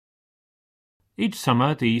Each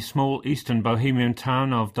summer, the small eastern Bohemian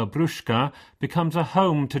town of Dobruška becomes a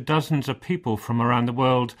home to dozens of people from around the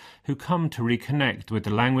world who come to reconnect with the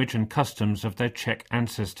language and customs of their Czech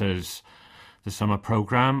ancestors. The summer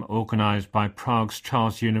programme, organised by Prague's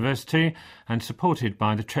Charles University and supported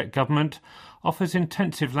by the Czech government, offers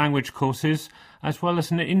intensive language courses as well as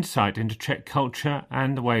an insight into Czech culture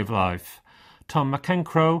and the way of life. Tom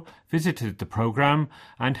McEncroe visited the programme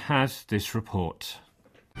and has this report.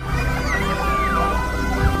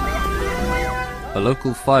 A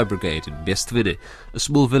local fire brigade in Běstviny, a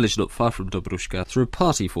small village not far from Dobruška, threw a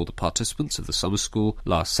party for the participants of the summer school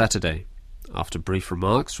last Saturday. After brief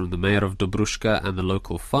remarks from the mayor of Dobruška and the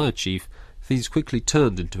local fire chief, things quickly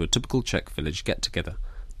turned into a typical Czech village get-together.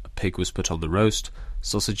 A pig was put on the roast,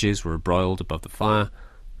 sausages were broiled above the fire,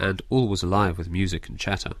 and all was alive with music and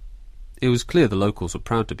chatter. It was clear the locals were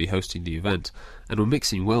proud to be hosting the event and were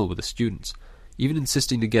mixing well with the students, even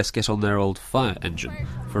insisting the guests get on their old fire engine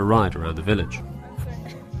for a ride around the village.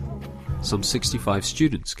 Some 65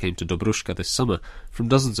 students came to Dobruška this summer from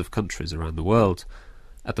dozens of countries around the world.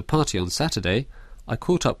 At the party on Saturday, I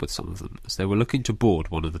caught up with some of them as they were looking to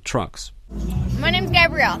board one of the trucks. My name's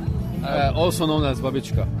Gabrielle. Also known as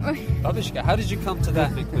Babička. Babička, how did you come to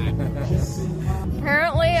that nickname?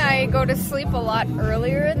 Apparently I go to sleep a lot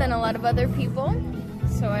earlier than a lot of other people,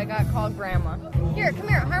 so I got called Grandma. Here, come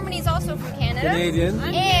here. Harmony's also from Canada. Canadian.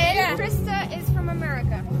 And Krista is from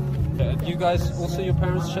America. You guys also your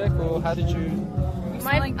parents Czech, or how did you...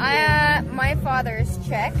 My father is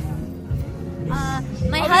Czech.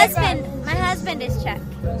 My husband is Czech,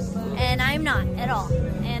 and I'm not at all.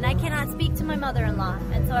 And I cannot speak to my mother-in-law,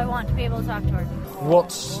 and so I want to be able to talk to her.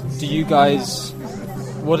 What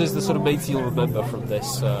is the sort of main thing you'll remember from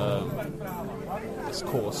this summer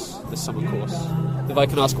course? If I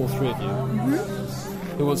can ask all three of you.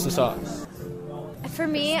 Mm-hmm. Who wants to start? For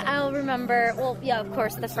me, I'll remember, of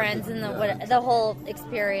course, the friends and the whole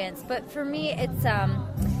experience. But for me, it's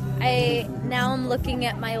now I'm looking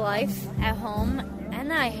at my life at home,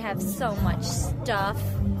 and I have so much stuff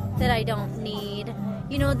that I don't need.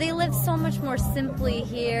 You know, they live so much more simply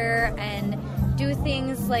here and do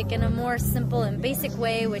things like in a more simple and basic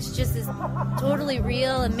way, which just is totally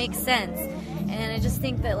real and makes sense. And I just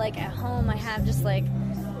think that, like, at home I have just, like,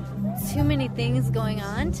 too many things going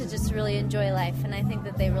on to just really enjoy life, and I think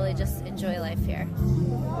that they really just enjoy life here.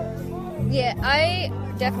 Yeah, I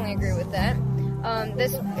definitely agree with that.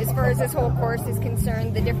 As far as this whole course is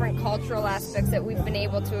concerned, the different cultural aspects that we've been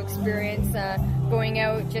able to experience, going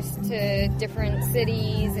out just to different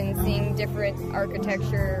cities and seeing different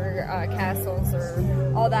architecture, castles,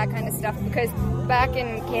 or all that kind of stuff. Because back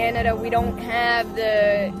in Canada, we don't have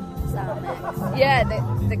the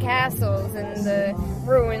castles and the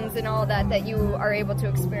ruins and all that you are able to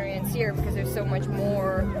experience here, because there's so much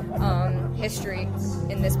more history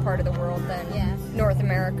in this part of the world than North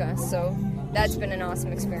America. So that's been an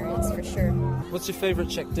awesome experience for sure. What's your favorite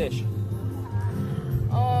Czech dish?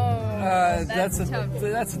 That's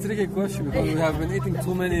a tricky question because we have been eating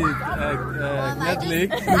too many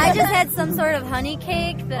knedlik. I just had some sort of honey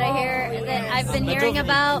cake that I've been hearing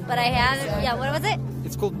about, but I haven't. Yeah, what was it?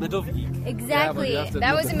 It's called medovník. Exactly.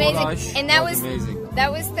 That was amazing, and that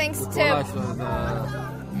was thanks to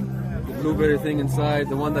the blueberry thing inside,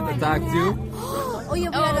 the one that attacked you. Oh,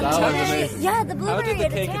 yeah, the blueberry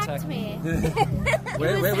attacked me.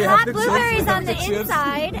 we hot have blueberries on the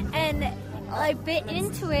inside, and I bit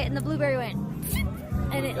into it, and the blueberry went,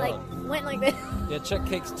 and it went like this. Yeah, Czech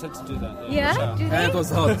cakes tend to do that. Yeah? Do they? And it was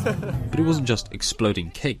hot. But it wasn't just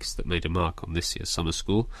exploding cakes that made a mark on this year's summer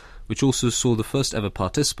school, which also saw the first ever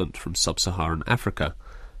participant from sub-Saharan Africa.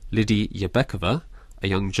 Lydie Yebekova, a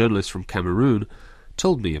young journalist from Cameroon,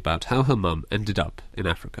 told me about how her mum ended up in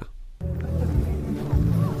Africa.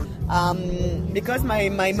 Because my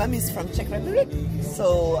mum is from Czech Republic,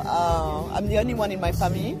 so I'm the only one in my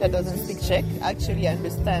family that doesn't speak Czech. Actually, I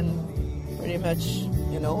understand pretty much,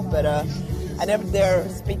 but I never dare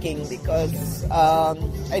speaking because,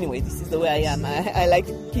 anyway, this is the way I am. I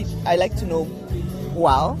like to know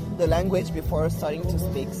the language before starting to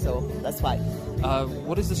speak, so that's why.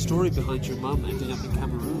 What is the story behind your mum ending up in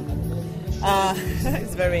Cameroon?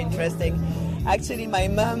 It's very interesting. Actually, my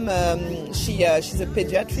mom, she's a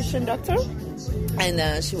pediatrician doctor,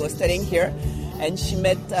 and she was studying here, and she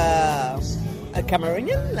met a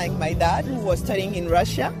Cameroonian, like my dad, who was studying in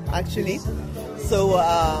Russia, actually. So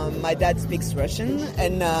my dad speaks Russian,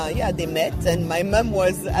 and they met, and my mom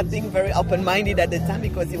was, I think, very open-minded at the time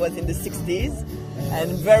because he was in the 60s,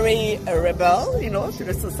 and very rebel, to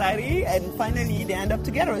the society, and finally they end up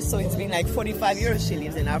together. So it's been like 45 years she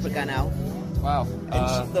lives in Africa now. Wow.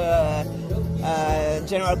 And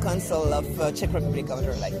General Council of Czech Republic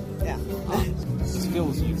over there. The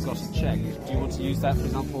skills you've got in Czech, do you want to use that, for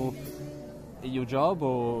example, in your job,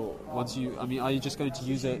 or are you just going to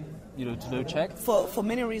use it, to know Czech? For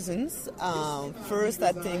many reasons. First,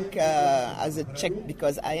 I think as a Czech,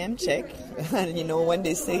 because I am Czech, and when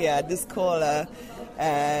they say at the school,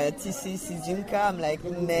 "Ty jsi Cizinka," I'm like,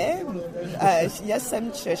 "Ne, yes,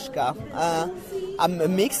 I'm Czechka." I'm a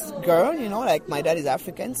mixed girl, like my dad is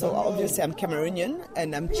African, so obviously I'm Cameroonian,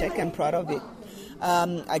 and I'm Czech, I'm proud of it.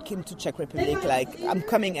 I came to Czech Republic, I'm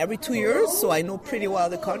coming every 2 years, so I know pretty well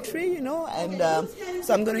the country, and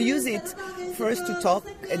so I'm going to use it first to talk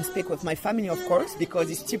and speak with my family, of course,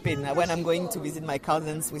 because it's stupid. When I'm going to visit my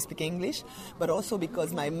cousins, we speak English, but also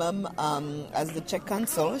because my mom, as the Czech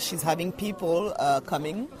consul, she's having people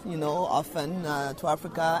coming, often to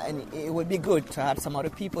Africa, and it would be good to have some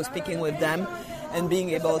other people speaking with them and being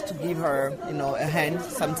able to give her, a hand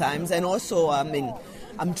sometimes. And also,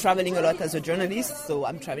 I'm traveling a lot as a journalist, so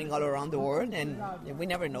I'm traveling all around the world, and we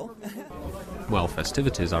never know. While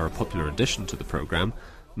festivities are a popular addition to the programme,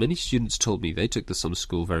 many students told me they took the summer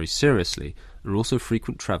school very seriously and are also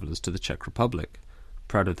frequent travellers to the Czech Republic.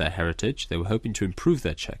 Proud of their heritage, they were hoping to improve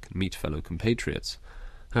their Czech and meet fellow compatriots.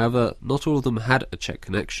 However, not all of them had a Czech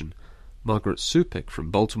connection. Margaret Supik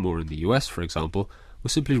from Baltimore in the US, for example,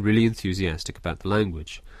 was simply really enthusiastic about the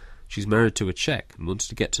language. She's married to a Czech and wants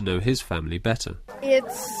to get to know his family better.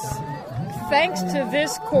 It's thanks to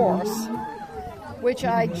this course, which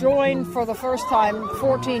I joined for the first time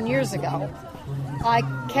 14 years ago, I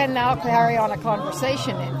can now carry on a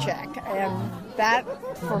conversation in Czech, and that,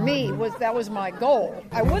 for me, was my goal.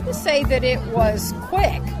 I wouldn't say that it was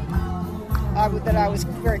quick, that I was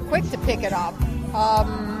very quick to pick it up.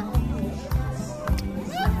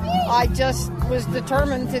 I just was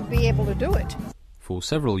determined to be able to do it. For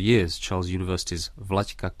several years, Charles University's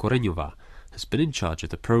Vlaďka Koreňová has been in charge of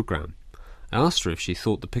the programme. I asked her if she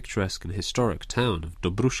thought the picturesque and historic town of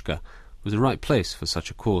Dobruška was the right place for such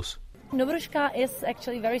a course. Dobruška is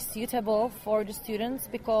actually very suitable for the students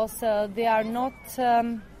because they are not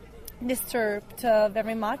disturbed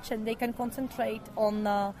very much, and they can concentrate on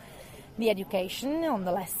the education, on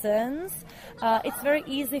the lessons. It's very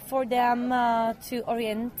easy for them to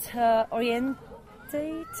orientate.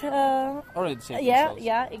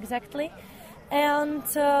 Yeah, exactly. And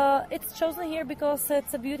it's chosen here because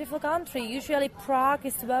it's a beautiful country. Usually Prague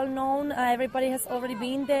is well known, everybody has already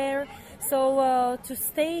been there. So to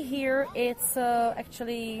stay here, it's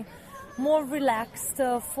actually more relaxed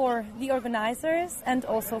for the organizers and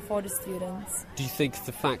also for the students. Do you think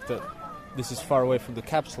the fact that this is far away from the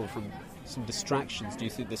capital, from some distractions, do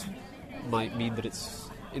you think this might mean that it's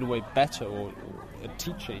in a way better or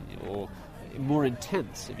teaching or more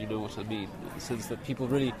intense, if you know what I mean, in the sense that people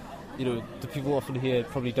really, the people often here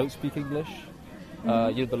probably don't speak English,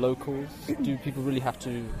 the locals, do people really have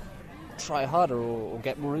to try harder or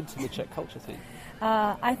get more into the Czech culture thing?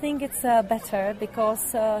 I think it's better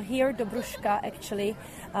because here Dobruška actually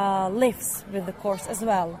lives with the course as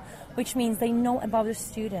well, which means they know about the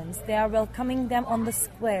students. They are welcoming them on the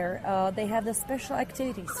square. They have the special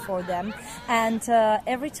activities for them. And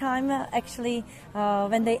every time, actually,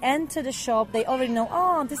 when they enter the shop, they already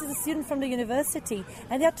know, this is a student from the university.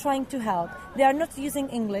 And they are trying to help. They are not using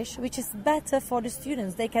English, which is better for the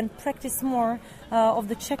students. They can practice more of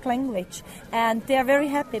the Czech language. And they are very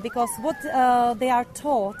happy because what they are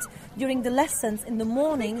taught during the lessons in the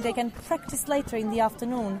morning, they can practice later in the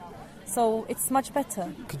afternoon. So it's much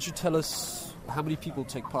better. Could you tell us how many people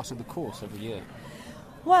take part in the course every year?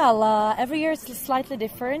 Well, every year it's slightly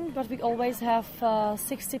different, but we always have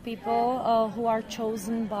 60 people who are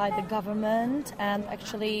chosen by the government and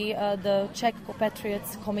actually the Czech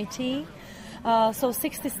Compatriots Committee. So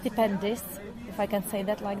 60 stipendists, if I can say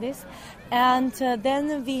that like this. And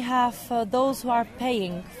then we have those who are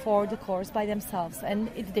paying for the course by themselves, and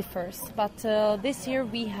it differs. But this year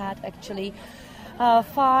we had actually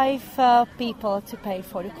 5 people to pay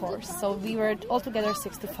for the course, so we were altogether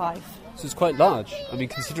 65. So it's quite large. I mean,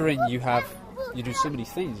 considering you do so many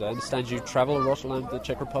things. I understand you travel a lot around the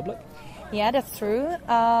Czech Republic? Yeah, that's true.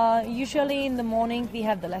 Usually in the morning we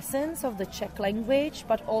have the lessons of the Czech language,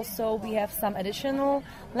 but also we have some additional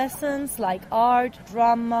lessons like art,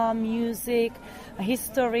 drama, music,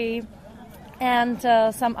 history, and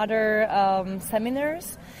some other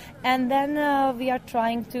seminars. And then we are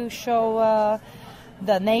trying to show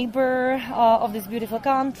the neighbor of this beautiful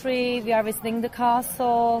country. We are visiting the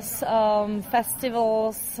castles,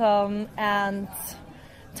 festivals, and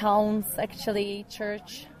towns, actually,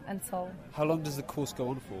 church, and so. How long does the course go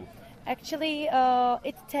on for? Actually,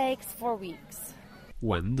 it takes 4 weeks.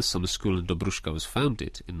 When the summer school in Dobruška was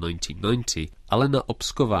founded in 1990, Alena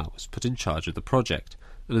Obsková was put in charge of the project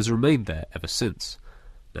and has remained there ever since.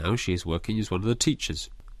 Now she is working as one of the teachers.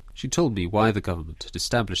 She told me why the government had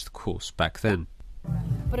established the course back then.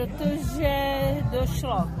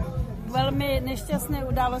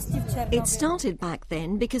 It started back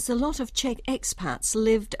then because a lot of Czech expats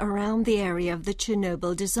lived around the area of the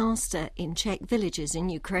Chernobyl disaster in Czech villages in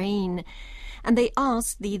Ukraine, and they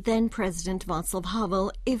asked the then President Václav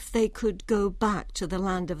Havel if they could go back to the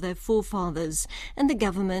land of their forefathers, and the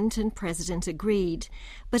government and President agreed.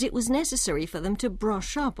 But it was necessary for them to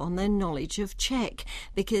brush up on their knowledge of Czech,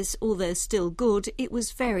 because although still good, it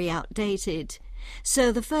was very outdated.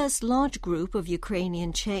 So the first large group of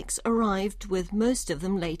Ukrainian Czechs arrived, with most of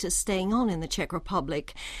them later staying on in the Czech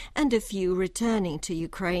Republic, and a few returning to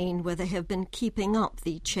Ukraine, where they have been keeping up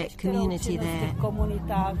the Czech community there.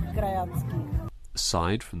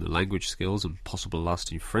 Aside from the language skills and possible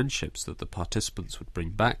lasting friendships that the participants would bring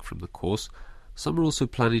back from the course, some are also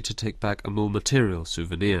planning to take back a more material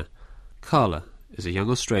souvenir. Carla is a young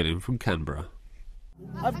Australian from Canberra.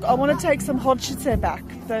 I want to take some hodžice back,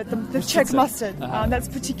 the Czech mustard. That's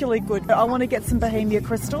particularly good. I want to get some Bohemian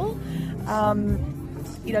crystal,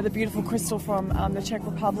 the beautiful crystal from the Czech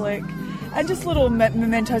Republic, and just little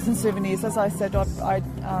mementos and souvenirs. As I said, I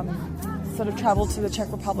sort of travel to the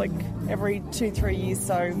Czech Republic every 2-3 years,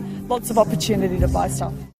 so lots of opportunity to buy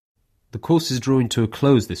stuff. The course is drawing to a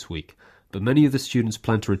close this week, but many of the students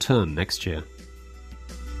plan to return next year.